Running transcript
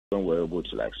were able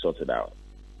to like sort it out.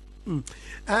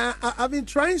 I've been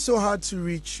trying so hard to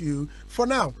reach you. For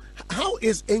now, how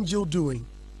is Angel doing?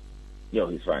 Yo,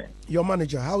 he's fine. Your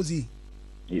manager, how's he?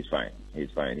 He's fine.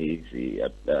 He's fine.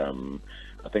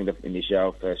 I think the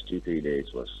initial first 2-3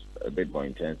 days was a bit more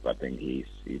intense, but I think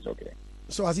he's okay.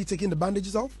 So has he taken the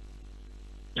bandages off?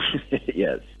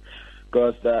 Yes,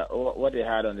 because what they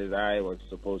had on his eye was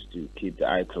supposed to keep the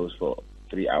eye closed for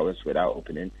 3 hours without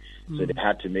opening. So they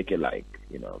had to make it like,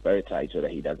 very tight so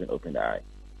that he doesn't open the eye.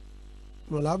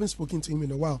 Well, I haven't spoken to him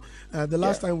in a while. The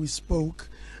last time we spoke,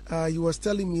 he was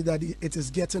telling me that it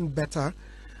is getting better.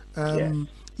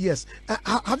 Yes.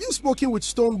 Have you spoken with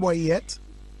Stonebwouy yet?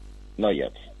 Not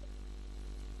yet.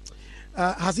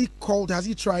 Has he called? Has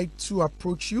he tried to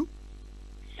approach you?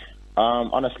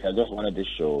 Honestly, I just wanted this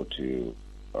show to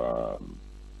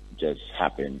just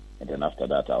happen, and then after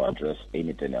that, I'll address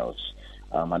anything else.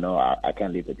 I know I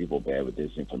can't leave the people bare with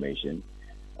this information.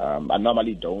 I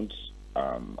normally don't.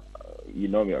 You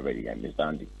know me already, I'm Miss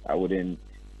Dandy. I wouldn't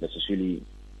necessarily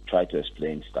try to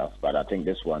explain stuff, but I think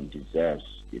this one deserves,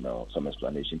 some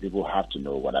explanation. People have to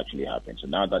know what actually happened. So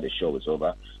now that the show is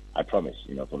over, I promise,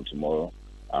 from tomorrow,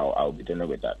 I'll be dealing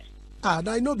with that.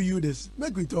 I know you this.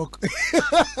 Make we talk.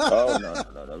 Oh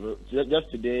no.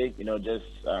 Just today,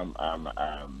 I'm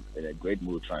in a great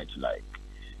mood trying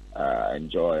to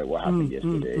enjoy what happened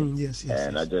yesterday. Yes.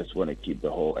 I just want to keep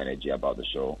the whole energy about the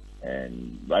show.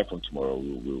 And right from tomorrow,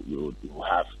 we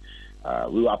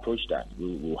will approach that.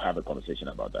 We will have a conversation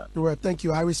about that. Well, thank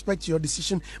you. I respect your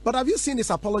decision. But have you seen this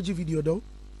apology video, though?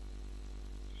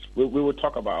 We will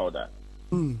talk about all that.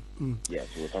 Yes,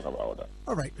 we'll talk about all that.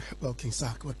 All right. Well, King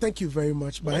Sark, well, thank you very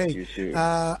much. But thank hey, you,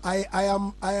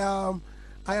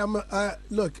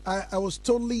 look, I was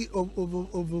totally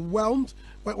overwhelmed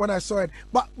when I saw it.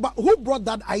 But who brought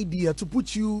that idea to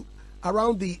put you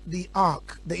around the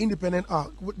arc, the independent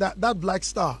arc, that black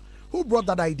star? Who brought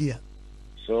that idea?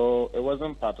 So it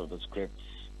wasn't part of the script,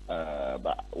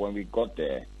 but when we got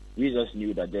there, we just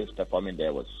knew that just performing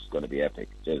there was going to be epic.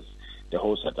 Just the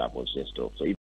whole setup was just dope. So